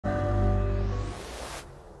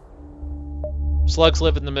Slugs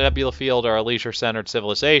live in the nebula field are a leisure-centered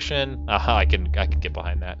civilization. Aha, I can get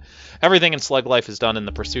behind that. Everything in slug life is done in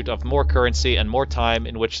the pursuit of more currency and more time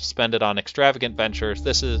in which to spend it on extravagant ventures.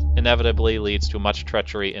 This inevitably leads to much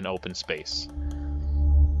treachery in open space.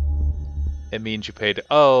 It means you paid...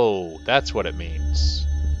 Oh, that's what it means.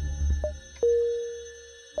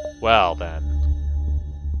 Well, then.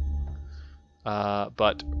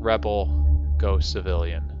 But rebel, go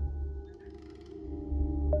civilian.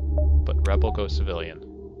 But rebel, go civilian.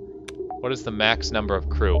 What is the max number of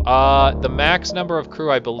crew? The max number of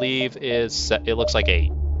crew, I believe, is... It looks like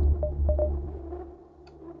 8.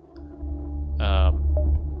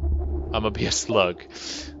 I'm gonna be a slug.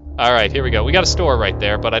 Alright, here we go. We got a store right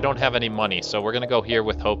there, but I don't have any money, so we're gonna go here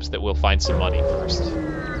with hopes that we'll find some money first.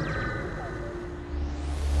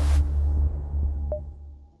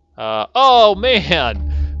 Oh,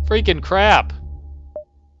 man! Freaking crap!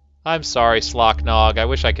 I'm sorry, Slocknog. I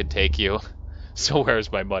wish I could take you. So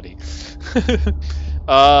where's my money?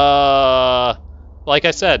 Like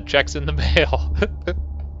I said, checks in the mail.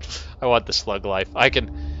 I want the slug life. I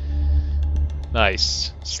can...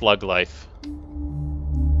 Nice. Slug life.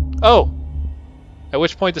 Oh! At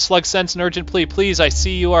which point the slug sends an urgent plea. Please, I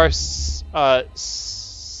see you are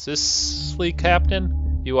Sicily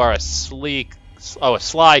captain? You are a sleek... Oh, a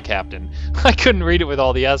sly captain. I couldn't read it with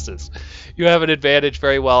all the S's. You have an advantage.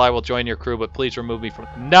 Very well, I will join your crew, but please remove me from...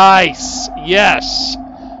 Nice! Yes!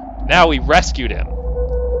 Now we rescued him.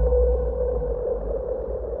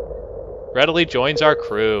 Readily joins our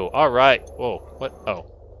crew. Alright. Whoa. What? Oh.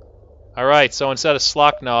 Alright, so instead of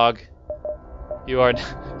Slocknog, you are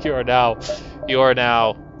now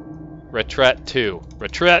Retret 2.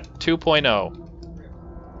 Retret 2.0.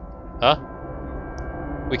 Huh?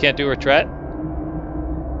 We can't do Retret?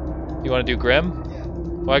 You want to do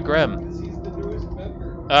Grim? Why Grim?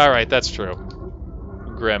 Alright, that's true.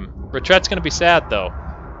 Grim. Retret's gonna be sad, though.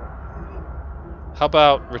 How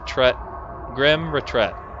about Retret? Grim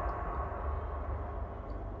Retret.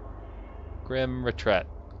 Grim Retret.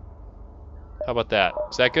 How about that?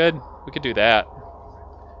 Is that good? We could do that.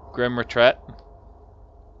 Grim Retret.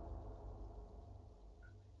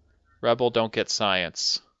 Rebel, don't get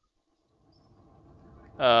science.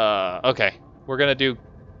 Okay. We're gonna do...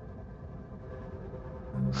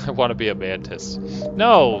 I want to be a mantis.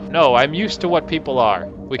 No, no, I'm used to what people are.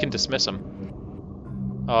 We can dismiss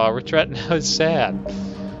them. Oh, Retret now is sad.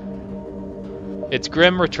 It's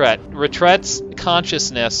Grim Retret. Retret's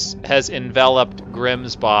consciousness has enveloped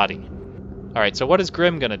Grim's body. Alright, so what is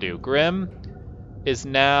Grim gonna do? Grim is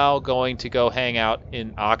now going to go hang out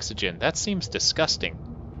in oxygen. That seems disgusting.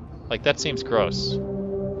 Like, that seems gross.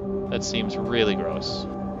 That seems really gross.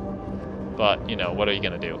 But, you know, what are you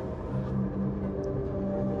gonna do?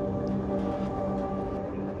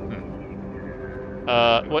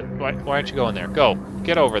 Why aren't you going there? Go.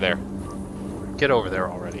 Get over there. Get over there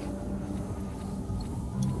already.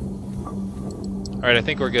 Alright, I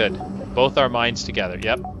think we're good. Both our minds together.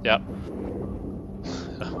 Yep, yep.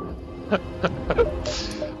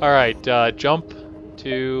 Alright, jump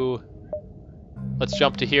to... Let's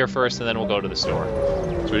jump to here first, and then we'll go to the store.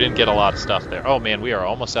 So we didn't get a lot of stuff there. Oh man, we are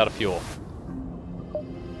almost out of fuel.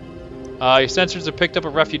 Your sensors have picked up a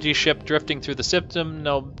refugee ship drifting through the system.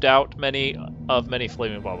 No doubt many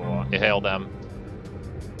flaming blah blah blah. You hail them.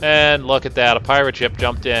 And look at that, a pirate ship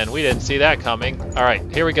jumped in. We didn't see that coming.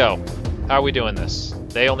 Alright, here we go. How are we doing this?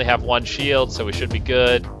 They only have one shield, so we should be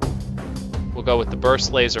good. We'll go with the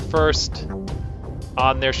burst laser first.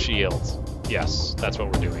 On their shields. Yes, that's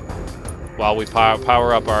what we're doing. While we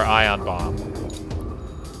power up our ion bomb.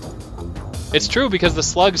 It's true, because the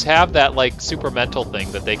slugs have that, like, super mental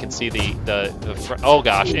thing that they can see the oh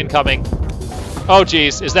gosh, incoming. Oh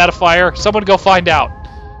geez, is that a fire? Someone go find out.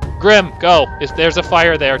 Grim, go. If there's a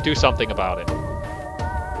fire there, do something about it.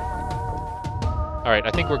 Alright,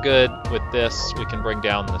 I think we're good with this. We can bring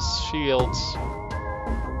down the shields.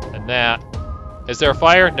 And that. Is there a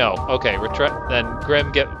fire? No. Okay, retreat. Then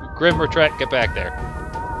Grim, retreat, get back there.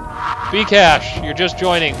 B-Cash, you're just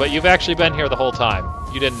joining, but you've actually been here the whole time.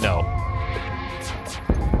 You didn't know.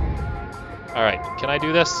 Alright, can I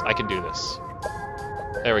do this? I can do this.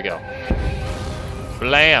 There we go.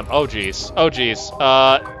 Blam! Oh jeez. Oh jeez.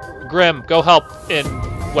 Grim, go help in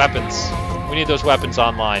weapons. We need those weapons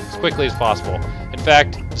online as quickly as possible. In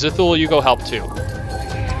fact, Zithul, you go help too.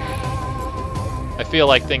 I feel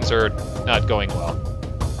like things are not going well.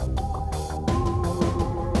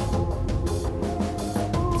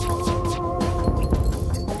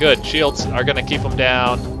 Good, shields are gonna keep them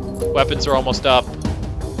down. Weapons are almost up.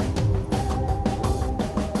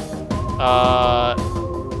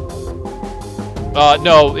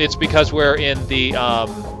 No, it's because we're in the,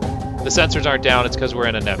 the sensors aren't down, it's because we're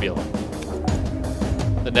in a nebula.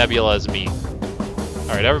 The nebula is mean.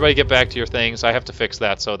 Alright, everybody get back to your things. I have to fix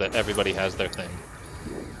that so that everybody has their thing.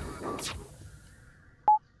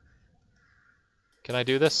 Can I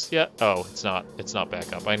do this yet? Oh, it's not. It's not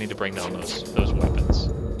back up. I need to bring down those weapons.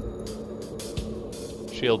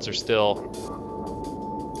 Shields are still...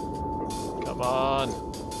 Come on.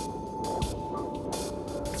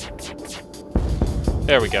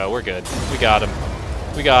 There we go. We're good. We got him.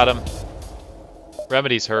 We got him.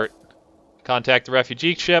 Remedy's hurt. Contact the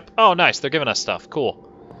refugee ship. Oh, nice. They're giving us stuff.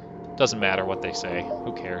 Cool. Doesn't matter what they say.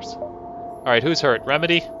 Who cares? Alright, who's hurt?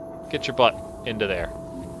 Remedy? Get your butt into there.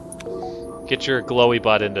 Get your glowy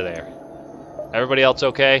butt into there. Everybody else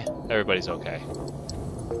okay? Everybody's okay.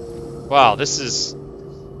 Wow, this is...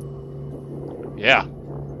 Yeah.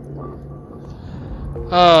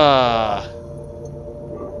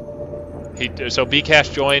 So B-Cash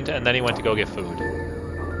joined, and then he went to go get food.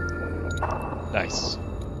 Nice.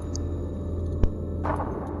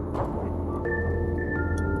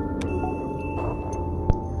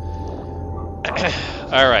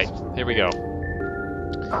 Alright, here we go.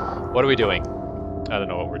 What are we doing? I don't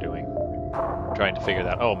know what we're doing. I'm trying to figure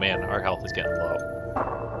that. Oh man, our health is getting low.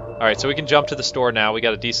 Alright, so we can jump to the store now. We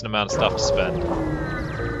got a decent amount of stuff to spend.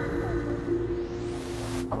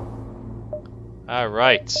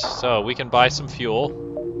 Alright, so we can buy some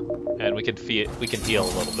fuel. And we can heal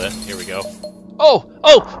a little bit. Here we go. Oh!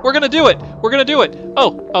 Oh! We're gonna do it! We're gonna do it!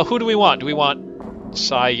 Oh! Who do we want? Do we want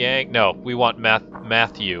Sai Yang? No, we want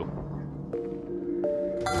Matthew.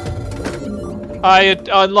 I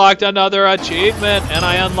unlocked another achievement, and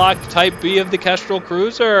I unlocked Type B of the Kestrel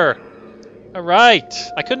Cruiser. Alright.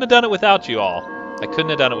 I couldn't have done it without you all. I couldn't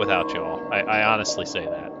have done it without you all. I honestly say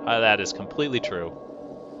that. That is completely true.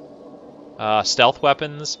 Stealth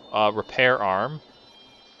weapons, repair arm.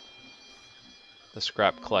 The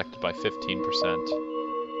scrap collected by 15%.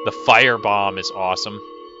 The fire bomb is awesome.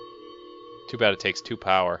 Too bad it takes 2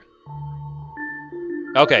 power.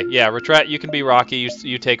 Okay, yeah, Retret, you can be Rocky.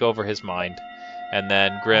 You take over his mind. And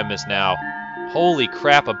then Grim is now... Holy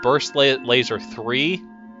crap, a burst laser 3?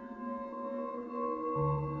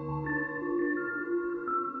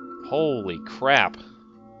 Holy crap.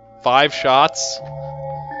 5 shots?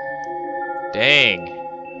 Dang.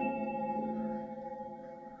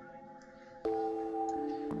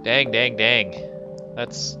 Dang.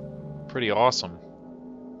 That's pretty awesome.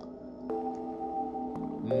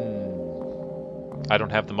 I don't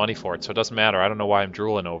have the money for it, so it doesn't matter. I don't know why I'm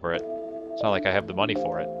drooling over it. It's not like I have the money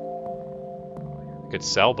for it. I could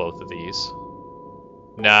sell both of these.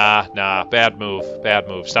 Nah. Bad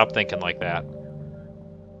move. Stop thinking like that.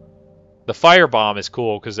 The fire bomb is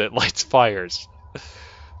cool because it lights fires.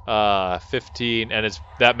 15, and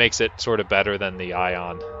that makes it sort of better than the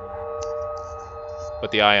ion.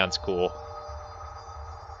 But the ion's cool.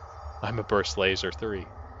 I'm a burst laser 3.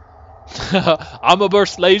 I'm a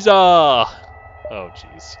burst laser! Oh,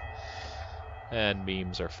 jeez. And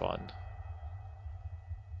memes are fun.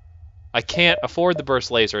 I can't afford the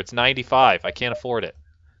burst laser. It's 95. I can't afford it.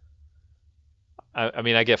 I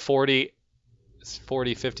mean, I get 40,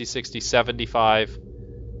 50, 60, 75,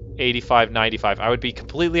 85, 95. I would be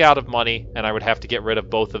completely out of money, and I would have to get rid of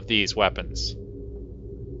both of these weapons.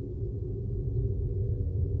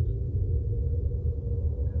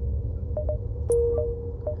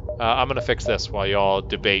 I'm going to fix this while y'all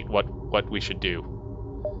debate what we should do.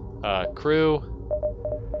 Crew.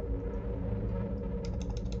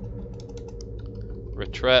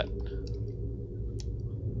 Retret.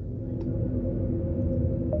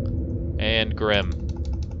 And Grim.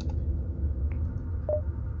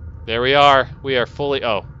 There we are. We are fully...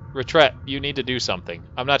 Oh, Retret, you need to do something.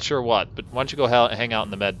 I'm not sure what, but why don't you go hang out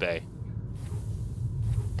in the med bay.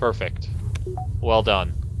 Perfect. Well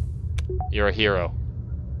done. You're a hero.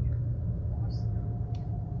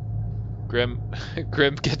 Grim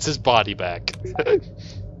gets his body back.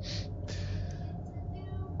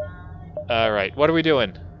 Alright, what are we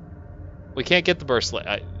doing? We can't get the burst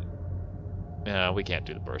laser. No, we can't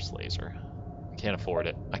do the burst laser. I can't afford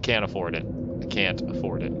it. I can't afford it. I can't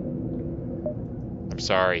afford it. I'm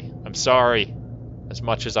sorry. I'm sorry. As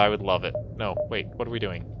much as I would love it. No, wait, what are we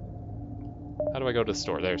doing? How do I go to the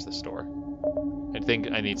store? There's the store. I think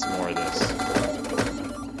I need some more of this.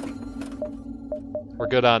 We're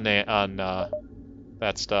good on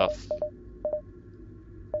that stuff.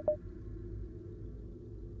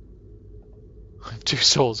 Two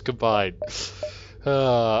souls combined.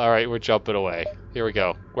 Alright, we're jumping away. Here we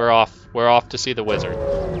go. We're off. We're off to see the wizard.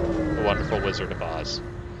 The wonderful Wizard of Oz.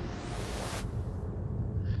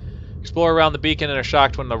 Explore around the beacon and are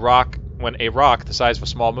shocked when the rock when a rock the size of a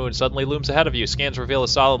small moon suddenly looms ahead of you. Scans reveal a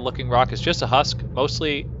solid-looking rock is just a husk,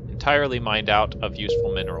 mostly entirely mined out of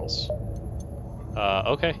useful minerals.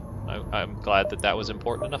 Okay. I'm glad that that was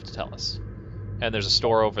important enough to tell us. And there's a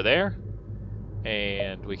store over there.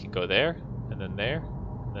 And we can go there, and then there,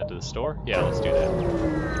 and then to the store. Yeah, let's do that.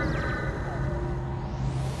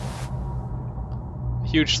 A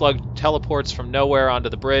huge slug teleports from nowhere onto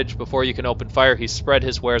the bridge. Before you can open fire, he's spread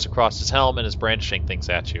his wares across his helm and is brandishing things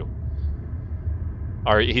at you.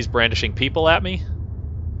 He's brandishing people at me?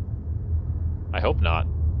 I hope not.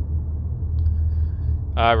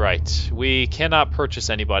 Alright, we cannot purchase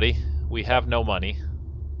anybody. We have no money.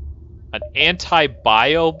 An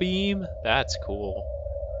anti-bio beam? That's cool.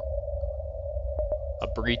 A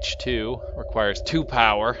breach 2 requires 2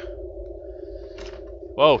 power.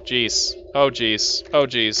 Whoa, jeez. Oh, jeez. Oh,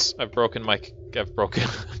 jeez. I've broken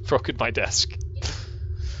my desk.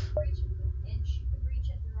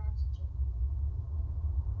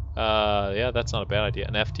 Yeah, that's not a bad idea.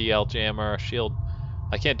 An FTL jammer, a shield.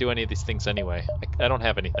 I can't do any of these things anyway. I don't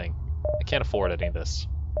have anything. I can't afford any of this.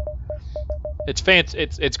 It's fancy.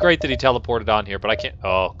 It's great that he teleported on here, but I can't.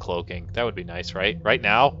 Oh, cloaking. That would be nice, right? Right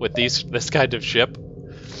now with this kind of ship,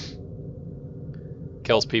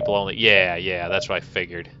 kills people only. Yeah, that's what I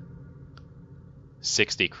figured.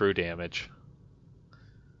 60 crew damage.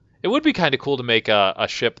 It would be kind of cool to make a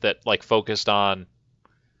ship that like focused on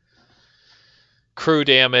crew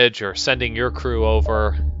damage or sending your crew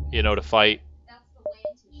over, you know, to fight. That's the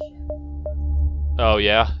Lantis ship. Oh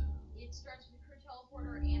yeah. It starts with crew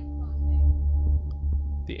teleporter and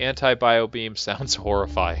phone. The anti-bio beam sounds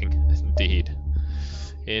horrifying. Indeed.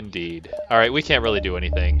 Indeed. Alright, we can't really do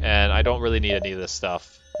anything, and I don't really need any of this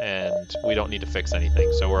stuff, and we don't need to fix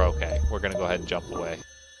anything, so we're okay. We're gonna go ahead and jump away.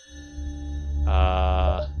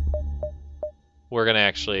 We're gonna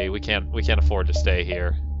actually, we can't afford to stay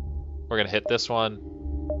here. We're gonna hit this one,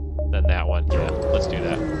 then that one. Yeah, let's do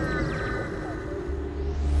that.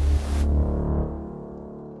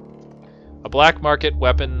 A black market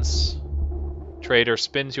weapons trader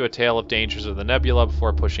spins you a tale of dangers of the nebula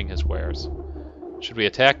before pushing his wares. Should we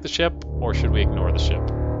attack the ship, or should we ignore the ship?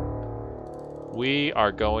 We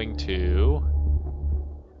are going to...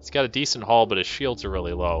 He's got a decent haul, but his shields are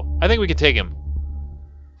really low. I think we can take him.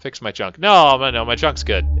 Fix my junk. No, my junk's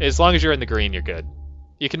good. As long as you're in the green, you're good.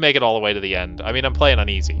 You can make it all the way to the end. I mean, I'm playing on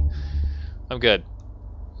easy. I'm good.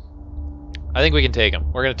 I think we can take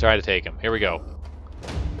him. We're going to try to take him. Here we go.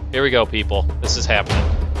 Here we go, people. This is happening.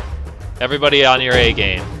 Everybody on your A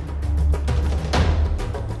game.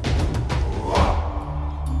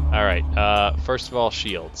 Alright, first of all,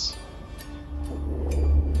 shields.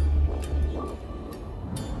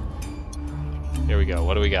 Here we go.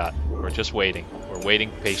 What do we got? We're just waiting. We're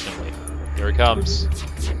waiting patiently. Here it comes.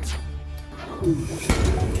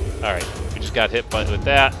 Alright, we just got hit with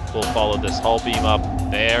that. We'll follow this hull beam up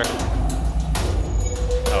there.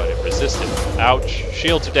 Oh, it resisted. Ouch.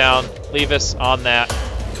 Shields are down. Leave us on that.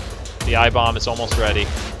 The I-bomb is almost ready.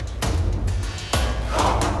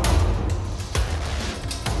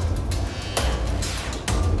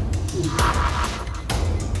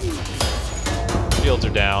 Shields are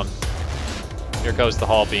down. Here goes the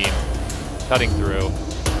hull beam. Cutting through.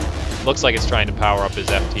 Looks like it's trying to power up his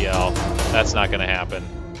FTL. That's not going to happen.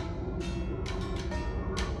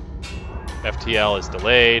 FTL is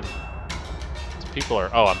delayed. His people are...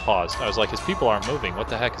 Oh, I'm paused. I was like, his people aren't moving. What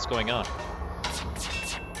the heck is going on?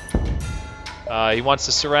 He wants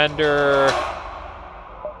to surrender.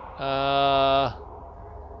 I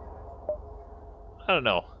don't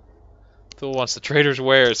know. Thule wants the trader's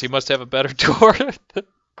wares. He must have a better door.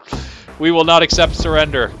 We will not accept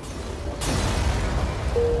surrender.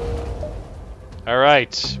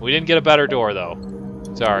 Alright. We didn't get a better door, though.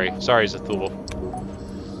 Sorry. Sorry, Zathul.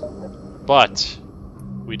 But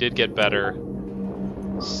we did get better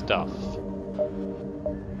stuff.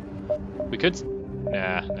 We could...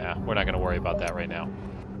 Nah, we're not going to worry about that right now.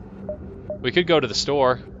 We could go to the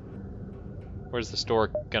store. Where's the store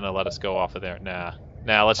going to let us go off of there? Nah,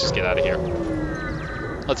 let's just get out of here.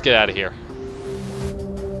 Let's get out of here.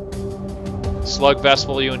 Slug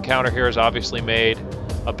vessel you encounter here is obviously made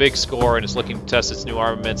a big score and is looking to test its new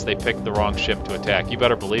armaments. They picked the wrong ship to attack. You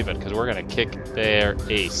better believe it, because we're going to kick their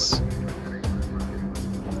ace.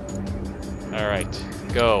 Alright,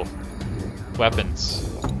 go. Weapons.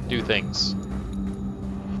 Do things.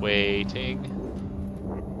 Waiting.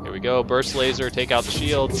 Here we go. Burst laser. Take out the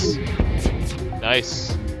shields.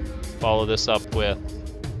 Nice. Follow this up with...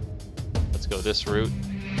 Let's go this route.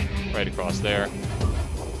 Right across there.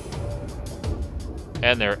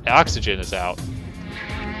 And their oxygen is out.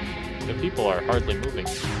 The people are hardly moving.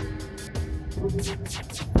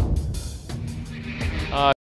 Uh,